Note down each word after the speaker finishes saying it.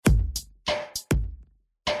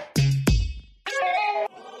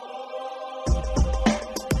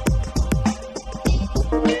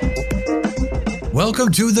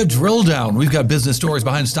Welcome to the Drill Down. We've got business stories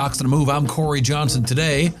behind stocks on the move. I'm Corey Johnson.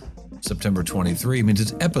 Today, September 23, means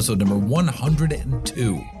it's episode number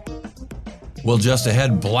 102. Well, just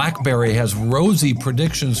ahead, BlackBerry has rosy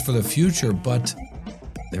predictions for the future, but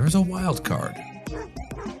there's a wild card.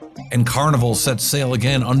 And Carnival sets sail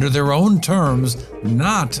again under their own terms,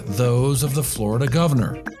 not those of the Florida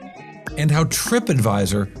governor. And how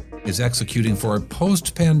Tripadvisor is executing for a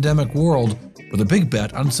post-pandemic world with a big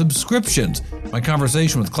bet on subscriptions. My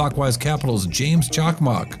conversation with Clockwise Capital's James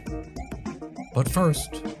Cakmak. But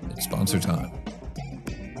first, it's sponsor time.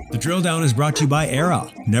 The Drill Down is brought to you by Era.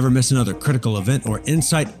 Never miss another critical event or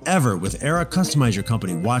insight ever with Era. Customize your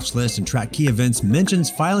company watch list and track key events, mentions,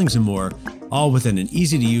 filings, and more, all within an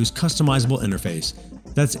easy-to-use, customizable interface.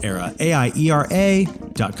 That's Era,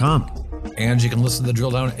 AIERA.com. And you can listen to the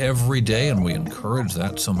Drill Down every day, and we encourage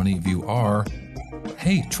that. So many of you are.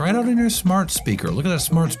 Hey, try it out on your smart speaker. Look at that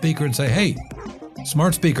smart speaker and say, hey,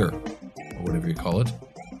 smart speaker, or whatever you call it,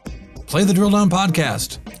 play the Drill Down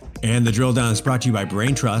podcast. And the Drill Down is brought to you by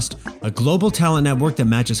BrainTrust, a global talent network that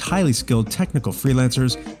matches highly skilled technical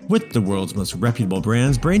freelancers with the world's most reputable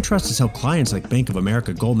brands. BrainTrust has helped clients like Bank of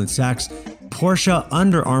America, Goldman Sachs, Porsche,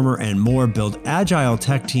 Under Armour, and more build agile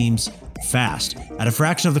tech teams fast at a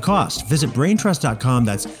fraction of the cost. Visit braintrust.com.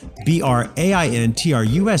 That's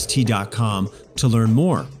BRAINTRUST.com to learn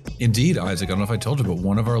more. Indeed, Isaac. I don't know if I told you, but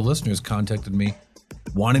one of our listeners contacted me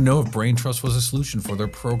wanting to know if BrainTrust was a solution for their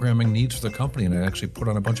programming needs for their company. And I actually put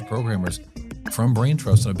on a bunch of programmers from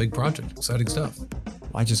BrainTrust on a big project. Exciting stuff.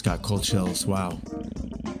 I just got cold chills. Wow.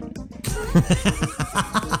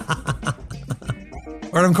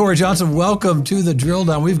 All right, I'm Corey Johnson. Welcome to the Drill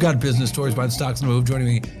Down. We've got business stories behind stocks on the move. Joining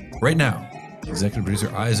me right now, executive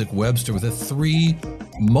producer Isaac Webster with the three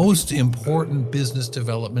most important business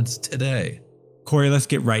developments today. Corey, let's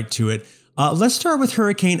get right to it. Let's start with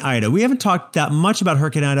Hurricane Ida. We haven't talked that much about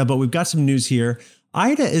Hurricane Ida, but we've got some news here.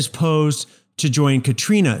 Ida is posed to join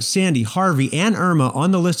Katrina, Sandy, Harvey, and Irma on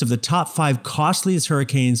the list of the top 5 costliest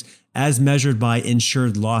hurricanes as measured by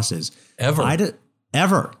insured losses. Ever. Ida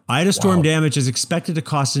storm damage is expected to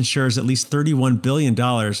cost insurers at least $31 billion.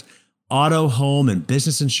 Auto, home, and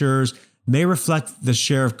business insurers may reflect the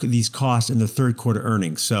share of these costs in the third quarter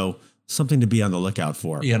earnings. So something to be on the lookout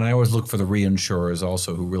for. Yeah, and I always look for the reinsurers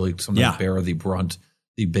also, who really sometimes bear the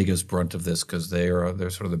biggest brunt of this, because they're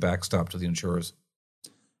sort of the backstop to the insurers.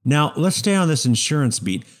 Now, let's stay on this insurance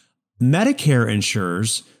beat. Medicare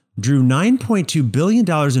insurers drew $9.2 billion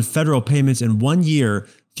in federal payments in 1 year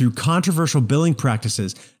through controversial billing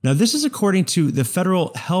practices. Now, this is according to the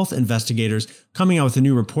federal health investigators coming out with a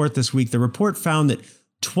new report this week. The report found that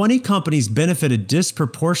 20 companies benefited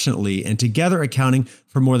disproportionately and together accounting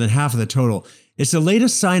for more than half of the total. It's the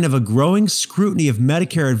latest sign of a growing scrutiny of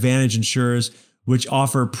Medicare Advantage insurers, which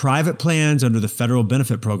offer private plans under the federal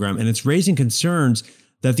benefit program, and it's raising concerns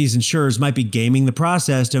that these insurers might be gaming the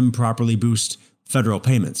process to improperly boost federal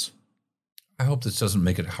payments. I hope this doesn't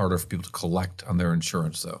make it harder for people to collect on their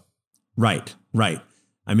insurance, though. Right.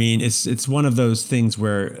 I mean, it's one of those things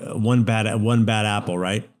where one bad apple,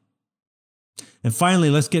 right? And finally,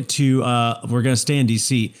 let's get to, we're going to stay in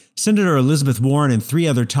D.C. Senator Elizabeth Warren and 3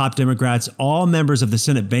 other top Democrats, all members of the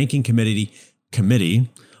Senate Banking Committee,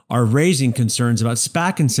 are raising concerns about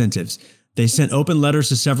SPAC incentives. They sent open letters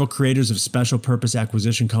to several creators of special purpose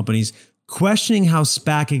acquisition companies, questioning how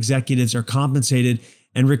SPAC executives are compensated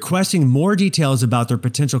and requesting more details about their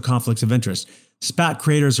potential conflicts of interest. SPAC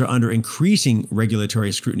creators are under increasing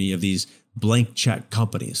regulatory scrutiny of these blank check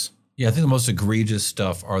companies. Yeah, I think the most egregious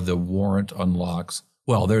stuff are the warrant unlocks.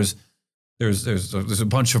 Well, there's a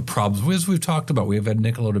bunch of problems. As we've talked about, we've had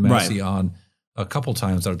Niccolo de Masi on a couple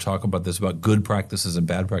times that are talking about this, about good practices and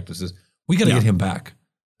bad practices. We got to get him back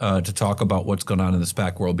to talk about what's going on in the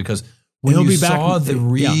SPAC world, because when you saw the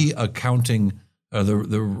re-accounting,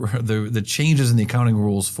 the changes in the accounting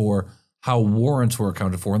rules for how warrants were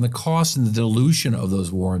accounted for and the cost and the dilution of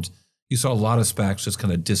those warrants, you saw a lot of SPACs just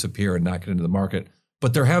kind of disappear and not get into the market.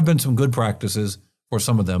 But there have been some good practices for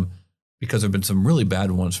some of them, because there have been some really bad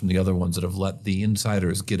ones from the other ones that have let the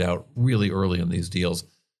insiders get out really early in these deals.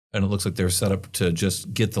 And it looks like they're set up to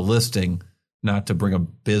just get the listing, not to bring a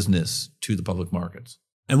business to the public markets.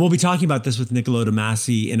 And we'll be talking about this with Niccolo de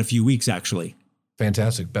Masi in a few weeks, actually.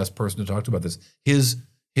 Fantastic. Best person to talk about this. His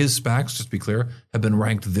SPACs, just to be clear, have been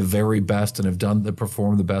ranked the very best and have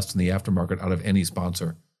performed the best in the aftermarket out of any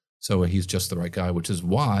sponsor. So he's just the right guy, which is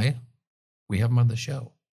why we have him on the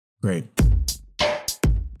show. Great.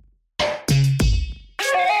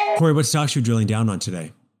 Corey, what stocks are you drilling down on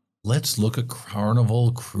today? Let's look at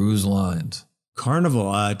Carnival Cruise Lines.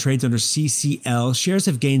 Carnival trades under CCL. Shares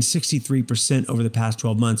have gained 63% over the past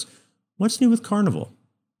 12 months. What's new with Carnival?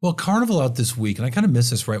 Well, Carnival out this week, and I kind of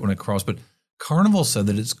missed this right when I crossed, but Carnival said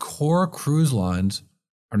that its core cruise lines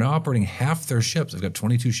are now operating half their ships. They've got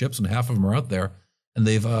 22 ships and half of them are out there. And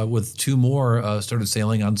they've, with 2 more, started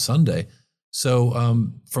sailing on Sunday.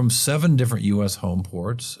 So from 7 different U.S. home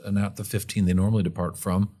ports, and not the 15 they normally depart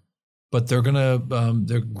from, but they're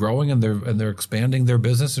they're growing and they're expanding their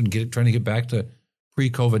business and trying to get back to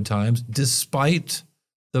pre-COVID times, despite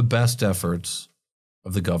the best efforts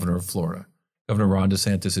of the governor of Florida. Governor Ron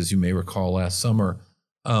DeSantis, as you may recall, last summer,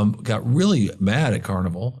 got really mad at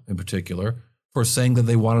Carnival in particular for saying that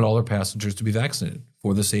they wanted all their passengers to be vaccinated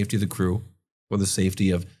for the safety of the crew, for the safety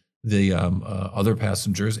of the other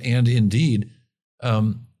passengers, and indeed,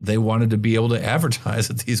 they wanted to be able to advertise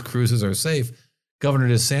that these cruises are safe. Governor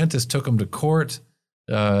DeSantis took them to court.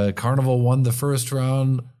 Carnival won the first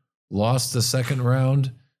round, lost the second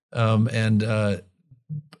round,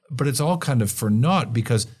 but it's all kind of for naught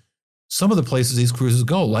because some of the places these cruises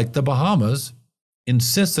go, like the Bahamas,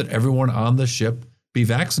 insist that everyone on the ship be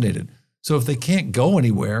vaccinated. So if they can't go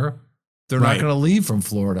anywhere, they're not going to leave from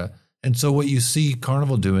Florida. And so what you see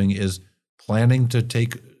Carnival doing is planning to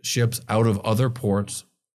take ships out of other ports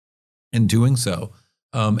and doing so,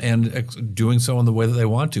 and doing so in the way that they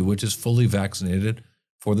want to, which is fully vaccinated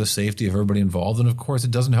for the safety of everybody involved. And of course,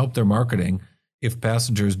 it doesn't help their marketing if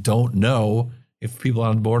passengers don't know if people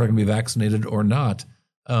on board are going to be vaccinated or not.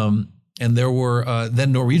 And there were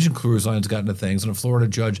then Norwegian cruise lines got into things, and a Florida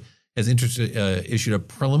judge has issued a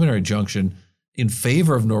preliminary injunction in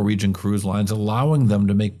favor of Norwegian cruise lines, allowing them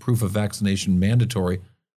to make proof of vaccination mandatory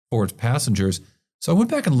for its passengers. So I went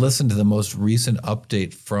back and listened to the most recent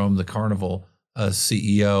update from the Carnival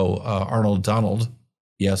CEO, Arnold Donald.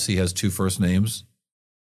 Yes, he has 2 first names.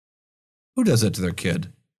 Who does that to their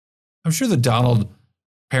kid? I'm sure the Donald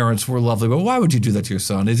parents were lovely, but why would you do that to your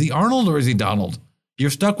son? Is he Arnold or is he Donald? You're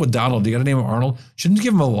stuck with Donald. You got to name him Arnold. Shouldn't you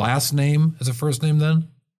give him a last name as a first name then?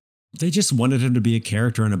 They just wanted him to be a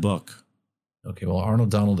character in a book. Okay, well,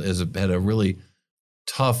 Arnold Donald had a really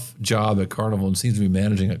tough job at Carnival and seems to be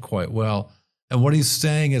managing it quite well. And what he's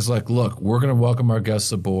saying is like, look, we're going to welcome our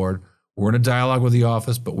guests aboard. We're in a dialogue with the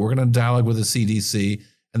office, but we're going to dialogue with the CDC.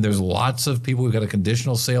 And there's lots of people. We've got a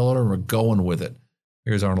conditional sale order and we're going with it.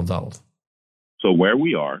 Here's Arnold Donald. So where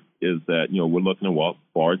we are is that, we're looking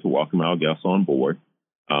forward to welcome our guests on board.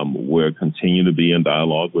 We're continuing to be in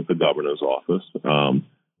dialogue with the governor's office.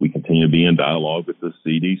 We continue to be in dialogue with the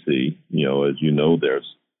CDC. As you know,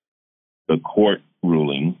 there's the court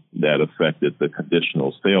ruling that affected the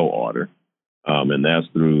conditional sale order, and that's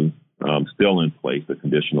through still in place, the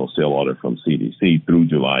conditional sale order from CDC through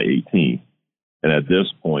July 18th. And at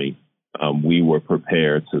this point, we were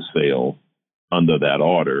prepared to sail under that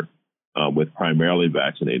order with primarily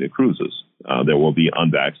vaccinated cruises. There will be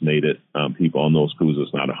unvaccinated people on those cruises,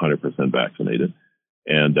 not 100% vaccinated.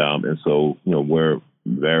 And so, we're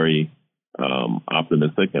very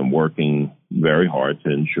optimistic and working very hard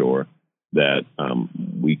to ensure that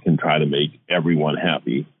we can try to make everyone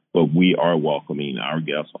happy. But we are welcoming our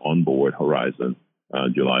guests on board Horizon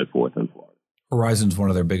July 4th in Florida. Horizon's one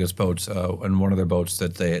of their biggest boats, and one of their boats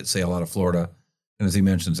that they sail out of Florida. And as he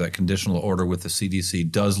mentions, that conditional order with the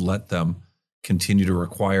CDC does let them continue to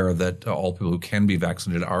require that all people who can be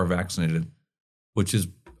vaccinated are vaccinated, which is,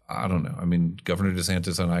 I don't know. I mean, Governor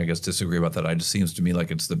DeSantis and I guess disagree about that. It just seems to me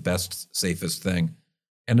like it's the best, safest thing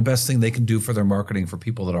and the best thing they can do for their marketing for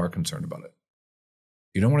people that are concerned about it.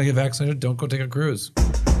 If you don't want to get vaccinated, don't go take a cruise.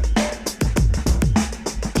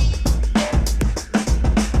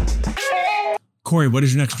 Corey, what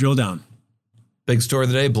is your next drill down? Big story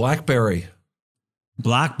of the day, BlackBerry.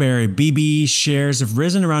 BlackBerry BB shares have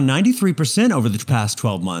risen around 93% over the past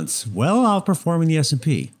 12 months, well outperforming the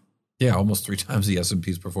S&P. Yeah, almost 3 times the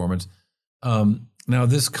S&P's performance. Now,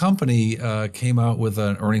 this company came out with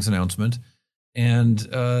an earnings announcement, and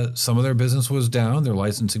some of their business was down, their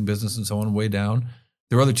licensing business and so on, way down.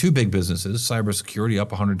 There are other 2 big businesses, cybersecurity up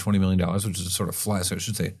 $120 million, which is sort of flat, so I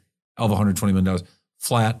should say, of $120 million,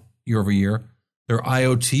 flat year over year. Their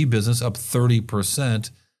IoT business up 30%.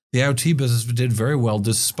 The IoT business did very well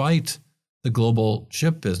despite the global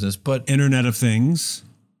chip business, but Internet of Things.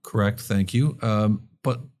 Correct, thank you.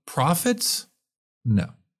 But profits? No.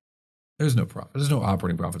 There's no profit. There's no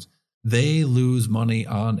operating profits. They lose money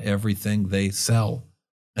on everything they sell.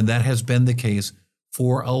 And that has been the case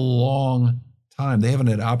for a long time. They haven't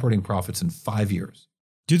had operating profits in 5 years.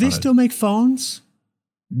 Do they still make phones?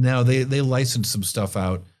 No, they license some stuff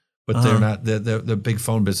out, but they're not, the big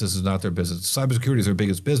phone business is not their business. Cybersecurity is their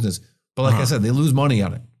biggest business. But like I said, they lose money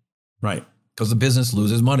on it. Right. because the business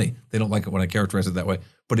loses money. They don't like it when I characterize it that way,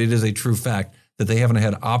 but it is a true fact that they haven't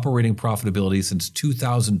had operating profitability since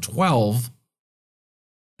 2012.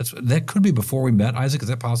 That could be before we met, Isaac. Is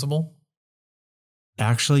that possible?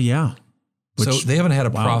 Actually, yeah. So they haven't had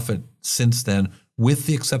a profit since then, with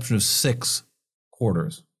the exception of 6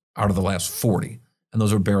 quarters out of the last 40, and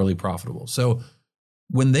those are barely profitable. So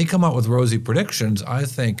when they come out with rosy predictions, I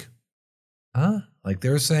think, like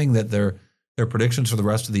they're saying that their predictions for the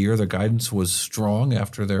rest of the year, their guidance was strong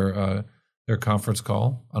after their conference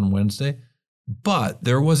call on Wednesday. But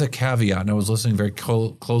there was a caveat, and I was listening very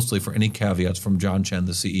closely for any caveats from John Chen,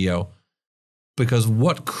 the CEO, because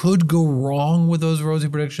what could go wrong with those rosy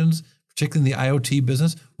predictions, particularly in the IoT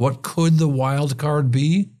business? What could the wild card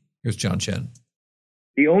be? Here's John Chen.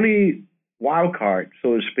 The only wild card,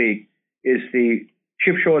 so to speak, is the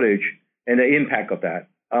chip shortage and the impact of that.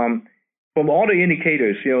 From all the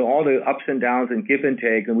indicators, all the ups and downs and give and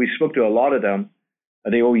take, and we spoke to a lot of them,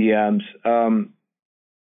 the OEMs,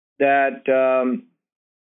 that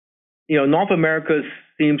North America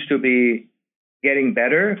seems to be getting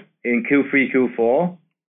better in Q3, Q4,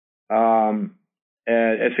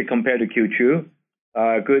 as compared to Q2.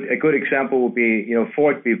 A good example would be,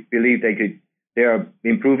 Ford believe they are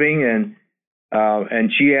improving, and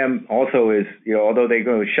GM also is, although they're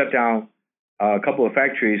going to shut down a couple of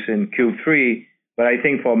factories in Q3, but I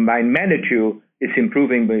think for magnitude, it's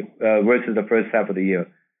improving versus the first half of the year.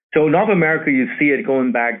 So North America, you see it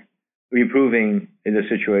going back, improving in the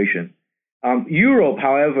situation. Europe,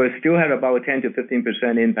 however, still had about a 10 to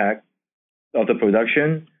 15% impact of the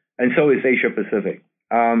production, and so is Asia Pacific.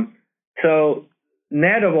 So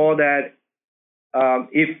net of all that,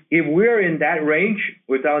 if we're in that range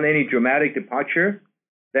without any dramatic departure,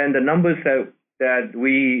 then the numbers that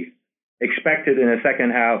we expected in the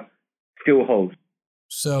second half still hold.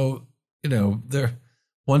 So, there,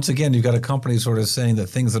 once again, you've got a company sort of saying that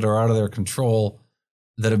things that are out of their control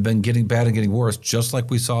that have been getting bad and getting worse, just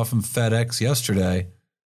like we saw from FedEx yesterday,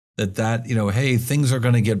 that hey, things are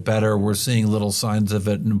going to get better. We're seeing little signs of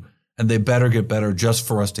it, and they better get better just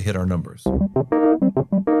for us to hit our numbers.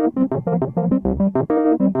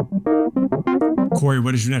 Corey,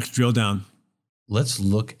 what is your next drill down? Let's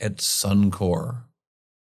look at Suncor.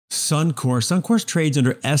 Suncor's trades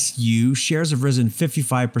under SU. Shares have risen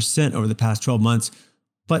 55% over the past 12 months,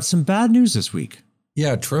 but some bad news this week.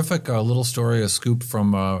 Yeah, terrific little story, a scoop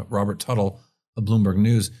from Robert Tuttle of Bloomberg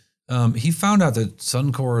News. He found out that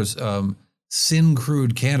Suncor's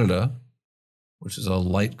Syncrude Canada, which is a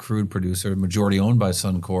light crude producer, majority owned by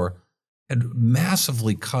Suncor, had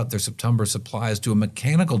massively cut their September supplies due to a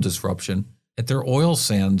mechanical disruption at their oil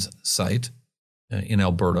sands site in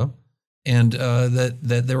Alberta, and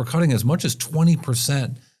that they were cutting as much as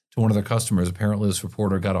 20% to one of their customers. Apparently, this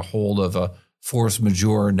reporter got a hold of a force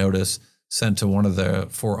majeure notice sent to one of the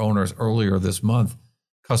 4 owners earlier this month.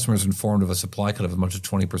 Customers informed of a supply cut of as much as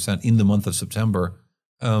 20% in the month of September.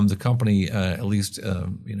 The company, at least,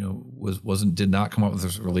 did not come up with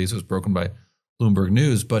this release. It was broken by Bloomberg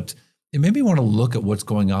News, but it made me want to look at what's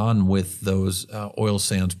going on with those oil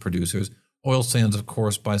sands producers. Oil sands, of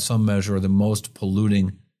course, by some measure, are the most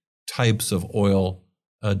polluting types of oil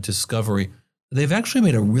discovery. They've actually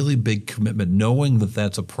made a really big commitment, knowing that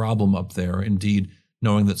that's a problem up there. Indeed,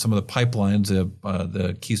 knowing that some of the pipelines,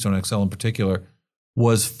 the Keystone XL in particular,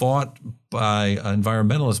 was fought by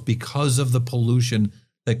environmentalists because of the pollution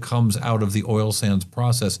that comes out of the oil sands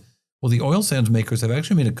process. Well, the oil sands makers have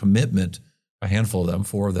actually made a commitment, a handful of them,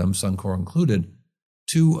 4 of them, Suncor included,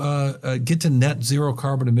 to get to net zero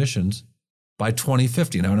carbon emissions by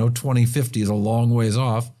 2050. Now, I know 2050 is a long ways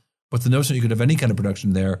off, but the notion that you could have any kind of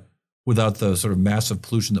production there without the sort of massive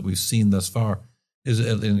pollution that we've seen thus far is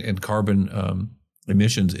in carbon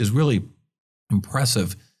emissions is really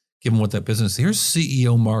impressive, given what that business is. Here's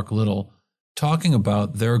CEO Mark Little talking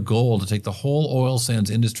about their goal to take the whole oil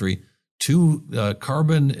sands industry to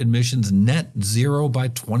carbon emissions net zero by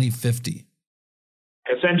 2050.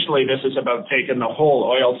 Essentially, this is about taking the whole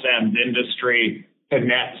oil sands industry to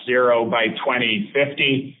net zero by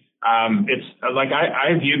 2050. It's like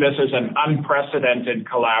I view this as an unprecedented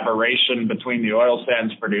collaboration between the oil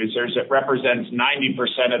sands producers. It represents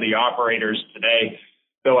 90% of the operators today,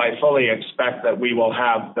 though I fully expect that we will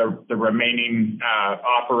have the remaining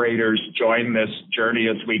operators join this journey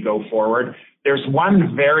as we go forward. There's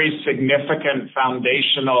one very significant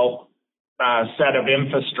foundational set of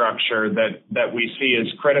infrastructure that we see as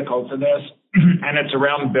critical to this, and it's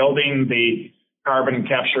around building the carbon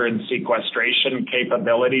capture and sequestration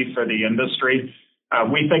capability for the industry.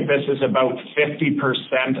 We think this is about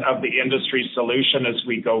 50% of the industry solution as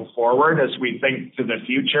we go forward, as we think to the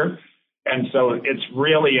future. And so it's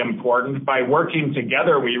really important. By working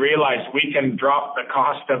together, we realize we can drop the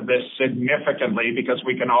cost of this significantly because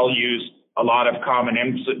we can all use a lot of common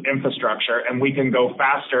infrastructure, and we can go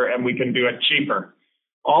faster and we can do it cheaper.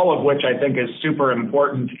 All of which I think is super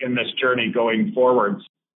important in this journey going forwards.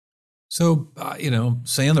 So,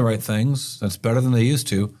 saying the right things, that's better than they used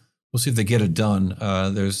to. We'll see if they get it done.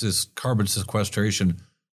 There's this carbon sequestration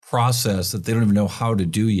process that they don't even know how to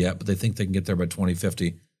do yet, but they think they can get there by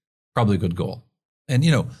 2050. Probably a good goal. And,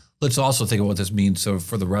 let's also think about what this means. So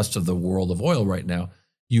for the rest of the world of oil right now,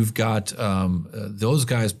 you've got those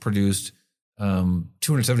guys produced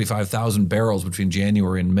 275,000 barrels between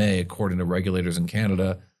January and May, according to regulators in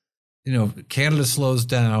Canada. Canada slows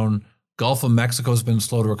down. Gulf of Mexico has been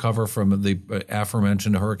slow to recover from the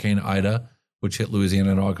aforementioned Hurricane Ida, which hit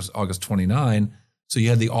Louisiana in August 29. So you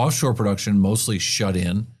had the offshore production mostly shut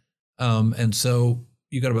in. And so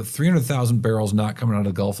you got about 300,000 barrels not coming out of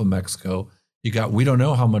the Gulf of Mexico. We don't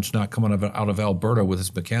know how much not coming out of Alberta with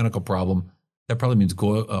this mechanical problem. That probably means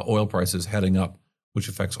oil prices heading up, which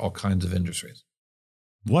affects all kinds of industries.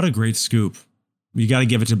 What a great scoop. You got to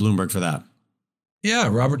give it to Bloomberg for that. Yeah,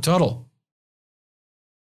 Robert Tuttle.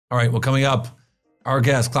 All right, well, coming up, our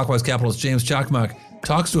guest, Clockwise Capital's James Cakmak,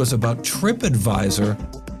 talks to us about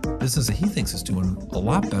Tripadvisor, business that he thinks is doing a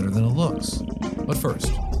lot better than it looks. But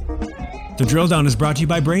first, The Drill Down is brought to you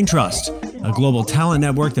by Brain Trust, a global talent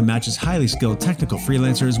network that matches highly skilled technical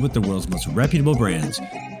freelancers with the world's most reputable brands.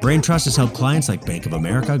 Brain Trust has helped clients like Bank of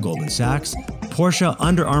America, Goldman Sachs, Porsche,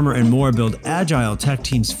 Under Armour, and more build agile tech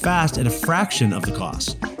teams fast at a fraction of the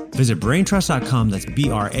cost. Visit braintrust.com, that's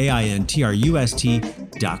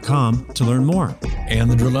BrainTrust.com, to learn more.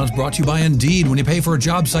 And The Drill Down is brought to you by Indeed. When you pay for a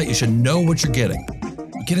job site, you should know what you're getting.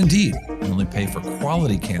 Get Indeed. You only pay for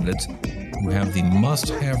quality candidates who have the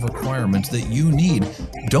must-have requirements that you need.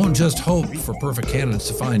 Don't just hope for perfect candidates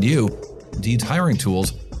to find you. Indeed's hiring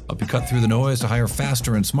tools help you cut through the noise to hire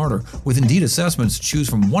faster and smarter. With Indeed assessments, choose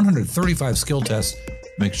from 135 skill tests.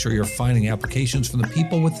 Make sure you're finding applications from the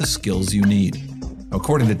people with the skills you need.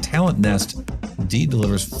 According to Talent Nest, Indeed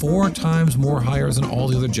delivers 4 times more hires than all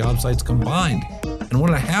the other job sites combined, and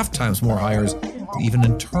 1.5 times more hires than even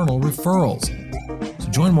internal referrals. So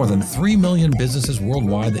join more than 3 million businesses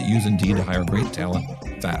worldwide that use Indeed to hire great talent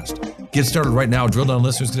fast. Get started right now. Drill Down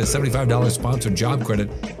listeners get a $75 sponsored job credit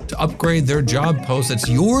to upgrade their job post. That's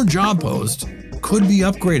your job post. Could be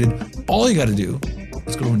upgraded. All you got to do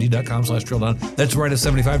is go to Indeed.com/drilldown. That's right, a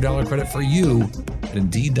 $75 credit for you at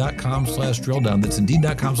Indeed.com/drilldown. That's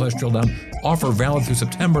Indeed.com/drilldown. Offer valid through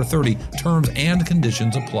September 30. Terms and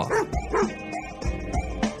conditions apply.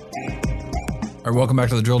 All right, welcome back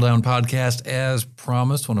to the Drill Down podcast. As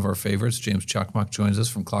promised, one of our favorites, James Cakmak, joins us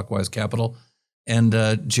from Clockwise Capital. And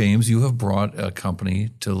James, you have brought a company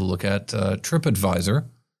to look at Tripadvisor,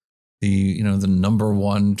 the number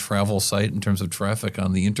one travel site in terms of traffic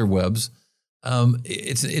on the interwebs.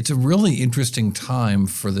 It's a really interesting time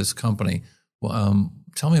for this company.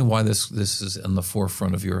 Tell me why this is in the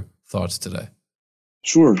forefront of your thoughts today.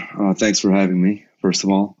 Sure. Thanks for having me, first of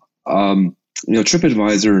all.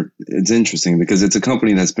 Tripadvisor, it's interesting because it's a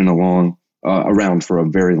company that's been around for a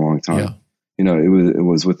very long time. Yeah. It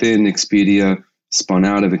was within Expedia, spun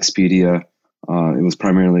out of Expedia. It was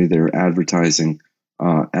primarily their advertising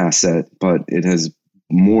asset, but it has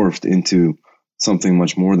morphed into something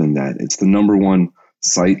much more than that. It's the number one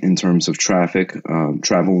site in terms of traffic,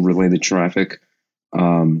 travel-related traffic,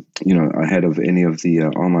 ahead of any of the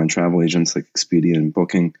online travel agents like Expedia and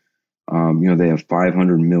Booking. They have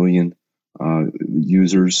 500 million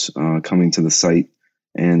users coming to the site,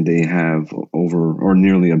 and they have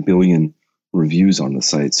nearly 1 billion reviews on the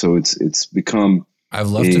site. So it's become I've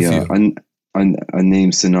left a few. A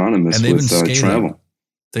name synonymous with travel.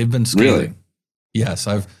 They've been scaling. Really? Yes,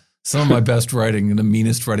 some of my best writing and the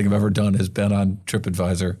meanest writing I've ever done has been on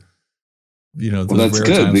Tripadvisor. Those that's rare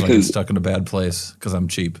good times because I get stuck in a bad place because I'm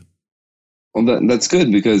cheap. Well, that's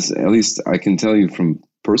good because at least I can tell you from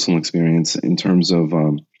personal experience in terms of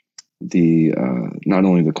the not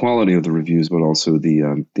only the quality of the reviews but also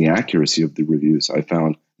the accuracy of the reviews. I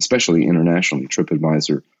found, especially internationally,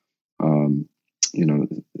 Tripadvisor,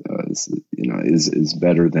 is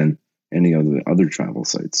better than any other travel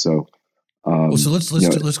sites. So. So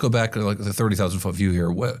let's go back to like the 30,000 foot view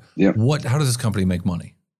here. How does this company make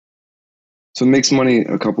money? So it makes money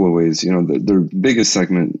a couple of ways. Their biggest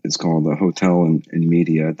segment is called the hotel and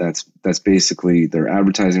media. That's basically their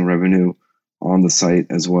advertising revenue on the site,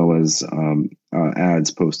 as well as ads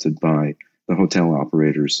posted by the hotel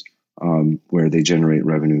operators, where they generate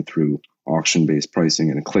revenue through auction-based pricing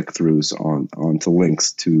and click-throughs onto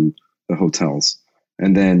links to the hotels.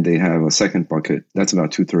 And then they have a second bucket. That's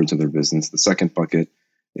about 2/3 of their business. The second bucket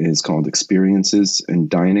is called experiences and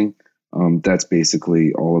dining. That's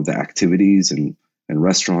basically all of the activities and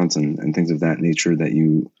restaurants and things of that nature that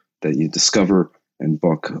you discover and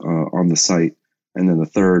book on the site. And then the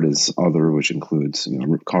third is other, which includes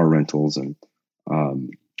car rentals and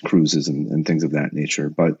cruises and things of that nature.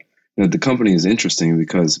 But the company is interesting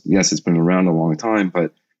because yes, it's been around a long time,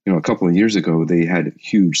 but a couple of years ago they had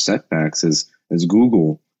huge setbacks as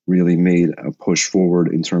Google really made a push forward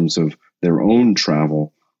in terms of their own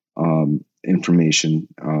travel information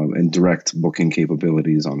and direct booking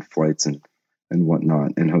capabilities on flights and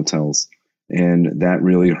whatnot and hotels, and that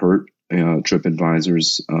really hurt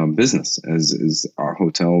Tripadvisor's business as our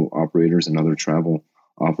hotel operators and other travel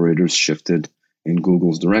operators shifted in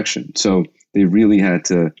Google's direction. So they really had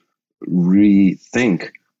to rethink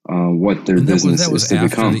what their business is to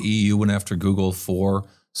become. The EU went after Google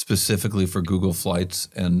specifically for Google Flights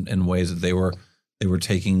and in ways that they were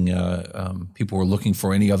taking people were looking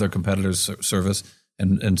for any other competitor's service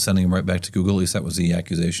and sending them right back to Google. At least that was the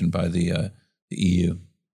accusation by the EU.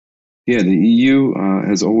 Yeah, the EU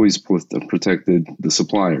has always protected the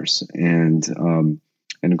suppliers, and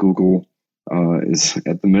Google is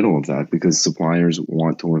at the middle of that because suppliers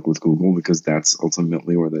want to work with Google because that's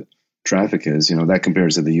ultimately where the traffic is. That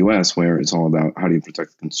compares to the US where it's all about how do you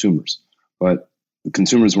protect consumers. But the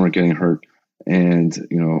consumers weren't getting hurt, and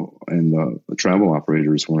the travel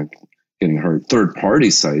operators weren't getting hurt. Third-party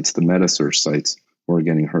sites, the meta search sites, were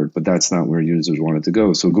getting hurt, but that's not where users wanted to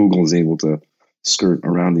go. So Google is able to skirt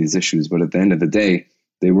around these issues, but at the end of the day,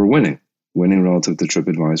 they were winning relative to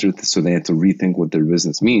TripAdvisor. So they had to rethink what their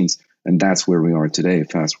business means, and that's where we are today.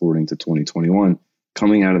 Fast forwarding to 2021,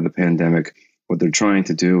 coming out of the pandemic, what they're trying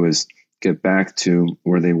to do is get back to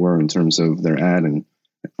where they were in terms of their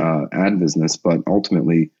ad business, but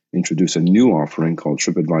ultimately introduce a new offering called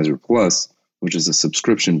TripAdvisor Plus, which is a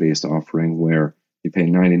subscription-based offering where you pay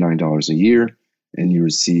 $99 a year and you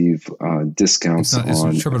receive discounts on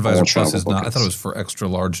TripAdvisor Plus is bookings. not. I thought it was for extra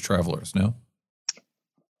large travelers. No,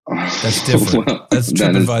 that's different. That's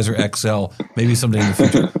TripAdvisor XL. Maybe someday in the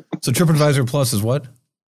future. So TripAdvisor Plus is what?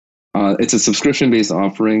 It's a subscription-based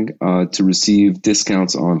offering to receive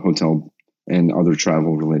discounts on hotel and other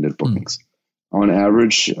travel-related bookings. On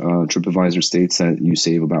average, TripAdvisor states that you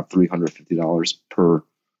save about $350 per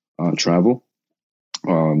travel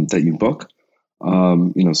that you book.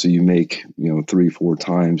 So you make 3-4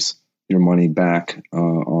 times your money back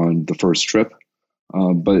on the first trip.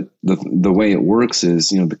 But the way it works is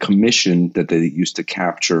the commission that they used to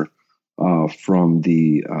capture from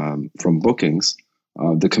bookings,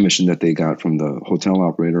 the commission that they got from the hotel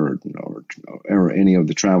operator or any of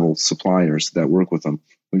the travel suppliers that work with them,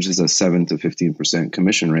 which is a 7 to 15%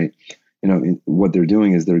 commission rate. What they're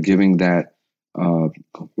doing is they're giving that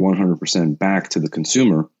 100% back to the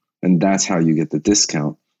consumer, and that's how you get the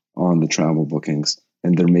discount on the travel bookings.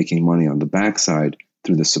 And they're making money on the backside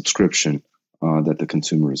through the subscription that the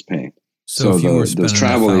consumer is paying. So if you were spending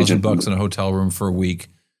 $1,000 in a hotel room for a week,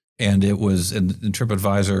 and it was and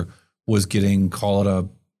TripAdvisor was getting, call it a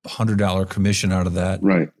 $100 commission out of that.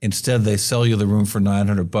 Right. Instead, they sell you the room for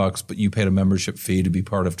 $900, but you paid a membership fee to be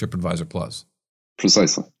part of TripAdvisor Plus.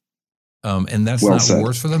 Precisely. And that's not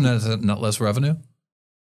worse for them. That's not less revenue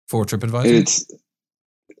for TripAdvisor.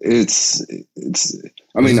 It's.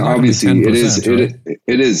 I mean, obviously,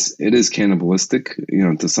 it is cannibalistic,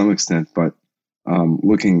 to some extent. But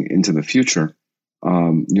looking into the future,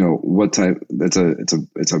 what type?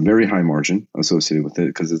 It's a very high margin associated with it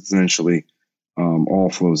because it's essentially all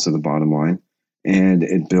flows to the bottom line, and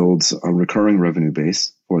it builds a recurring revenue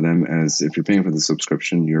base for them. As if you're paying for the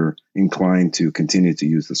subscription, you're inclined to continue to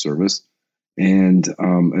use the service. And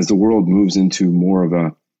as the world moves into more of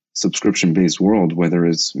a subscription-based world, whether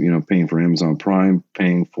it's paying for Amazon Prime,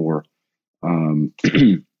 paying for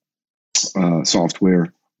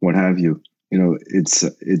software, what have you, it's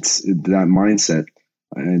that mindset,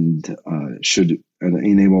 and should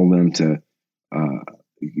enable them to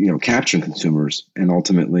capture consumers, and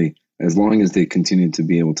ultimately, as long as they continue to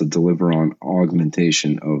be able to deliver on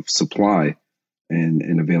augmentation of supply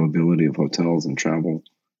and availability of hotels and travel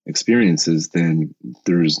experiences, then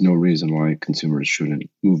there's no reason why consumers shouldn't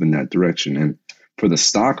move in that direction. And for the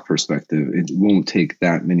stock perspective, it won't take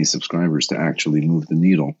that many subscribers to actually move the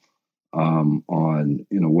needle on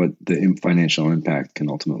what the financial impact can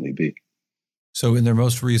ultimately be. So in their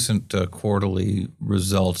most recent quarterly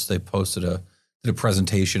results, they posted a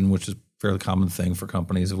presentation, which is a fairly common thing for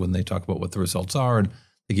companies when they talk about what the results are, and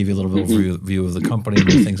they give you a little bit of a view of the company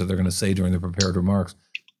and the things that they're going to say during their prepared remarks.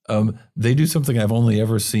 They do something I've only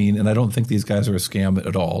ever seen, and I don't think these guys are a scam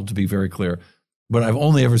at all, to be very clear. but I've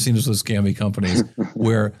only ever seen this with scammy companies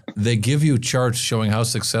where they give you charts showing how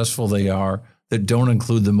successful they are that don't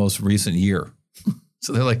include the most recent year.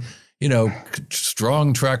 So they're like,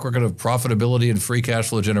 strong track record of profitability and free cash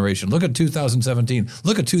flow generation. Look at 2017.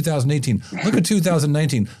 Look at 2018. Look at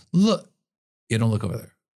 2019. Look, don't look over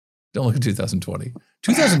there. Don't look at 2020.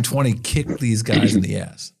 2020 kicked these guys in the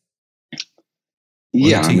ass.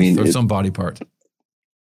 Yeah, or some body part.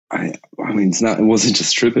 It wasn't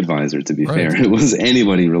just Tripadvisor, to be fair. It was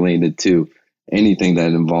anybody related to anything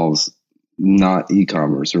that involves not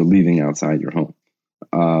e-commerce or leaving outside your home.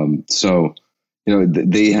 So,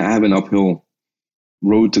 they have an uphill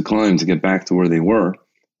road to climb to get back to where they were.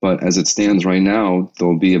 But as it stands right now,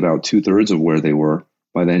 they'll be about 2/3 of where they were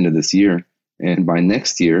by the end of this year. And by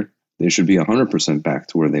next year, they should be 100% back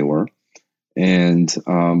to where they were. And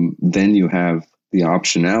then you have the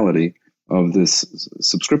optionality of this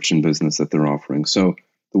subscription business that they're offering. So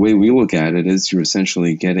the way we look at it is you're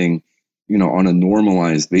essentially getting, on a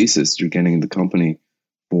normalized basis, you're getting the company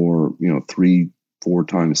for, 3-4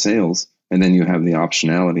 times sales. And then you have the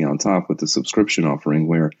optionality on top with the subscription offering,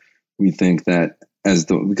 where we think that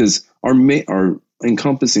because our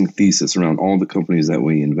encompassing thesis around all the companies that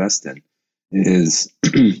we invest in is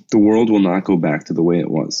the world will not go back to the way it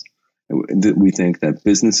was. We think that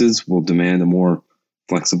businesses will demand a more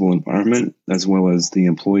flexible environment as well as the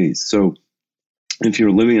employees. So if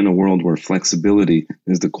you're living in a world where flexibility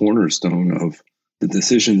is the cornerstone of the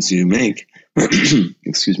decisions you make,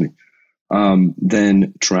 excuse me,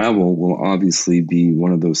 then travel will obviously be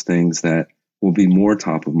one of those things that will be more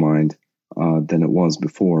top of mind than it was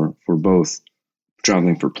before, for both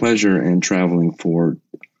traveling for pleasure and traveling for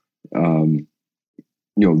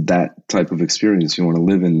that type of experience you want to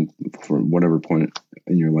live in for whatever point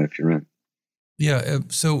in your life you're in. Yeah.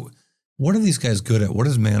 So what are these guys good at? What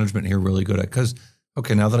is management here really good at? Because,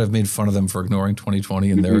 okay, now that I've made fun of them for ignoring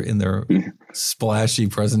 2020 and in their splashy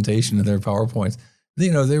presentation in their PowerPoints,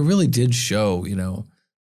 they really did show,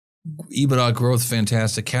 EBITDA growth,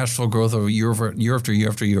 fantastic, cash flow growth over year after year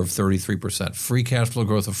after year of 33%, free cash flow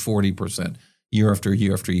growth of 40% year after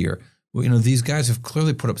year after year. Well, these guys have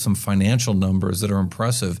clearly put up some financial numbers that are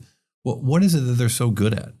impressive. What is it that they're so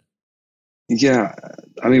good at? Yeah,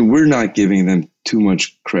 we're not giving them too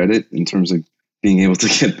much credit in terms of being able to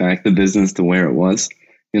get back the business to where it was.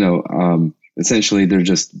 Essentially, they're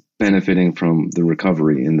just benefiting from the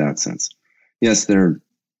recovery in that sense. Yes, their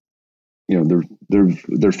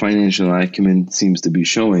financial acumen seems to be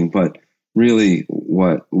showing, but really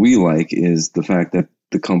what we like is the fact that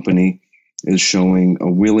the company is showing a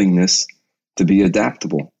willingness to be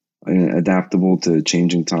adaptable to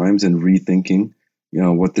changing times and rethinking,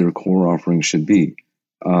 what their core offering should be.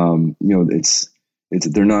 They're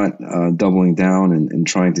not doubling down and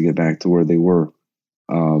trying to get back to where they were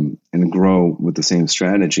and grow with the same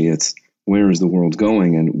strategy. It's where is the world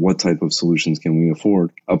going and what type of solutions can we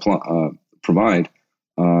provide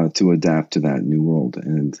to adapt to that new world.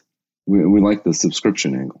 And we like the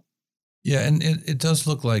subscription angle. Yeah, and it does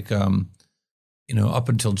look like, up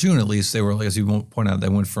until June at least, they were, as you point out, they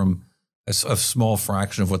went from a small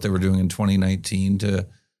fraction of what they were doing in 2019 to,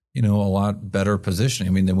 a lot better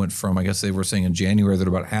positioning. They went from, I guess they were saying in January that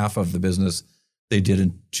about half of the business they did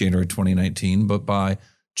in January 2019, but by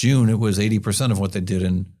June it was 80% of what they did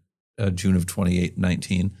in June of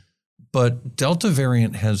 2019. But Delta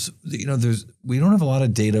variant has, we don't have a lot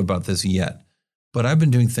of data about this yet, but I've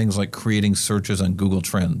been doing things like creating searches on Google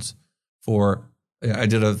Trends I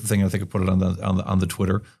did a thing, I think I put it on the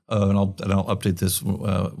Twitter, and I'll update this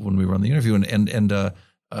when we run the interview. And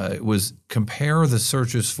it was compare the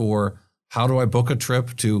searches for how do I book a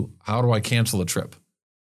trip to how do I cancel a trip,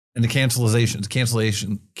 and the cancellations.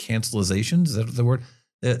 Is that the word?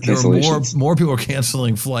 There are more people are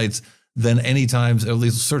canceling flights than any time, at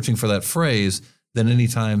least searching for that phrase, than any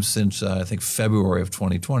time since I think February of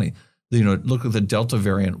 2020. Look at the Delta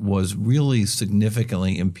variant was really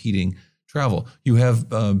significantly impeding travel. You have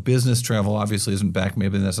business travel obviously isn't back.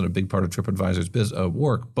 Maybe that's not a big part of Tripadvisor's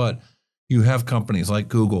work, but you have companies like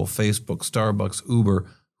Google, Facebook, Starbucks, Uber,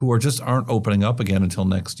 who aren't opening up again until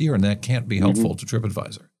next year, and that can't be helpful to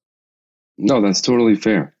Tripadvisor. No, that's totally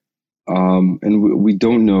fair. And we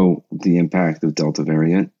don't know the impact of Delta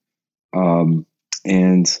variant. But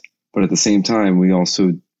at the same time, we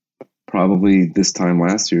also probably this time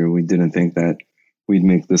last year, we didn't think that we'd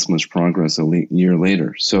make this much progress a year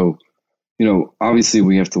later. So, obviously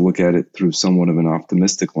we have to look at it through somewhat of an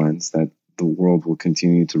optimistic lens that the world will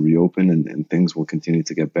continue to reopen and things will continue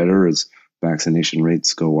to get better as vaccination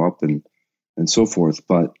rates go up and so forth.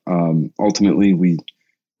 But ultimately, we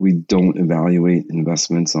we don't evaluate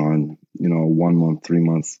investments on, a 1 month, 3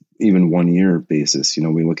 month, even 1 year basis.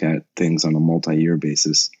 We look at things on a multi-year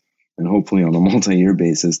basis, and hopefully on a multi-year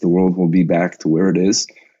basis, the world will be back to where it is,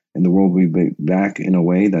 and the world will be back in a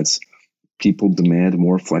way that's people demand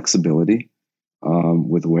more flexibility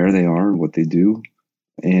with where they are, what they do.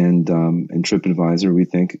 And TripAdvisor, we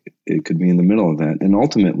think it could be in the middle of that. And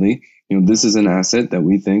ultimately, this is an asset that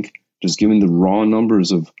we think, just given the raw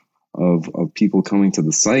numbers of people coming to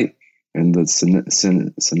the site and the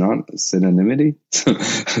synonymity.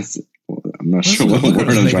 I'm not sure what word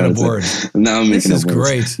I'm trying to say. Now I'm making up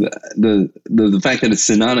words. Great. The fact that it's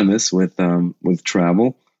synonymous with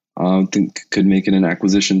travel, I think could make it an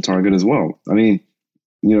acquisition target as well. I mean,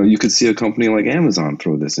 you could see a company like Amazon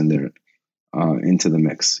throw this in there. Into the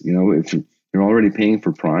mix. If you're already paying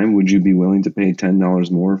for Prime, would you be willing to pay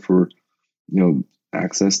 $10 more for,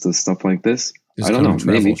 access to stuff like this? I don't know,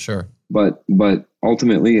 travel, maybe. Sure. But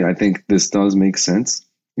ultimately, I think this does make sense,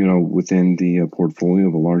 within the portfolio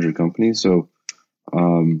of a larger company. So,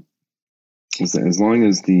 as long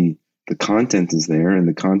as the content is there and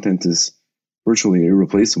the content is virtually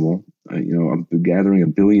irreplaceable, gathering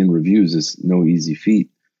 1 billion reviews is no easy feat.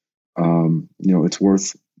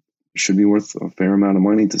 Should be worth a fair amount of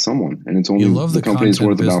money to someone, and it's only the company's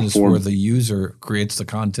worth about $4. Where the user creates the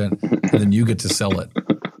content and then you get to sell it.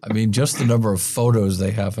 I mean, just the number of photos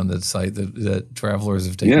they have on that site that travelers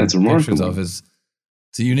have taken pictures of it's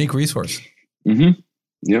a unique resource. Mm-hmm.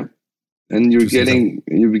 Yeah, and you're getting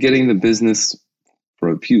the business for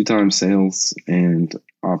a few times sales and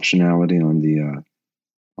optionality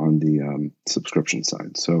on the subscription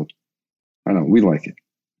side. So I don't know, we like it.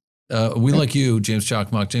 We like you, James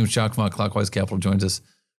Cakmak. James Cakmak, Clockwise Capital, joins us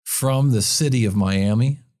from the city of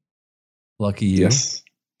Miami. Lucky you. Yes,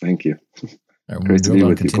 thank you. All right, Great to be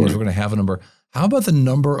with you, Corey. We're going to have a number. How about the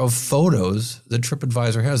number of photos that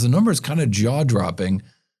TripAdvisor has? The number is kind of jaw-dropping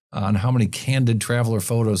on how many candid traveler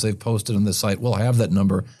photos they've posted on the site. We'll have that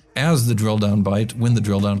number as the drill down bite when the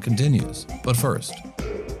drill down continues. But first,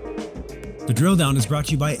 the Drill Down is brought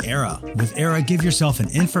to you by Era. With Era, give yourself an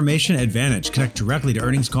information advantage. Connect directly to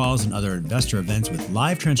earnings calls and other investor events with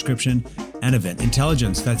live transcription and event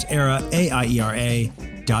intelligence. That's Era,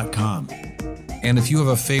 AIERA.com. And if you have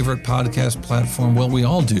a favorite podcast platform, well, we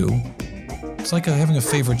all do. It's like having a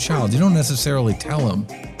favorite child. You don't necessarily tell them,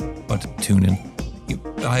 but tune in.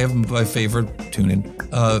 I have my favorite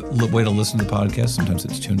TuneIn way to listen to podcasts. Sometimes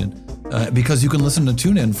it's TuneIn. Because you can listen to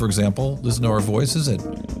TuneIn, for example, listen to our voices at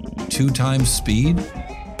 2 times speed,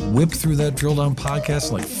 whip through that drill down podcast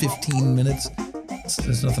in like 15 minutes.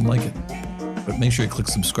 There's nothing like it. But make sure you click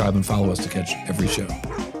subscribe and follow us to catch every show.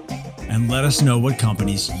 And let us know what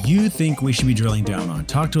companies you think we should be drilling down on.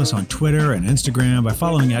 Talk to us on Twitter and Instagram by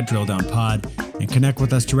following @DrillDownPod and connect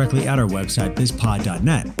with us directly at our website,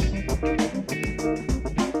 bizpod.net.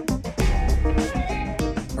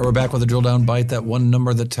 We're back with a drill down bite, that one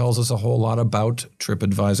number that tells us a whole lot about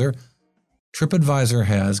TripAdvisor. TripAdvisor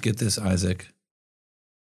has, get this, Isaac,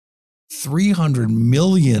 300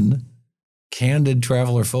 million candid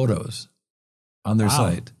traveler photos on their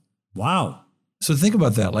site. Wow. So think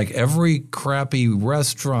about that. Like every crappy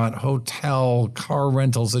restaurant, hotel, car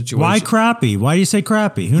rental situation. Why crappy? Why do you say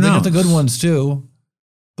crappy? Who knows? They got the good ones too.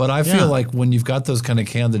 But I feel like when you've got those kind of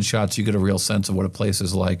candid shots, you get a real sense of what a place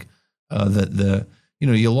is like. You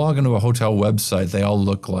log into a hotel website, they all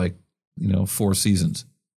look like, Four Seasons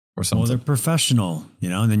or something. Well, they're professional,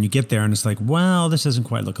 and then you get there and it's like, wow, this doesn't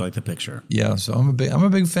quite look like the picture. Yeah, so I'm a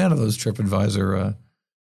big fan of those TripAdvisor.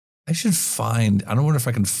 I don't wonder if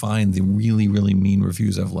I can find the really, really mean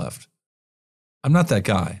reviews I've left. I'm not that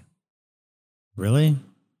guy. Really?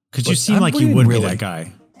 Because you seem like you would be that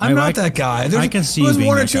guy. I'm not that guy. I can see it was you being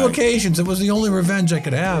one or that two guy. occasions. It was the only revenge I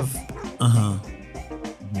could have. Uh-huh.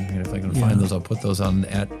 If I can find those, I'll put those on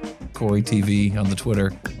 @CoreyTV on the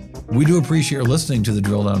Twitter. We do appreciate your listening to the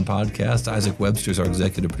Drill Down podcast. Isaac Webster is our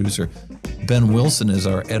executive producer. Ben Wilson is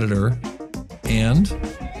our editor. And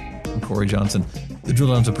I'm Corey Johnson. The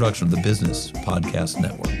Drill Down is a production of the Business Podcast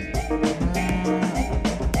Network.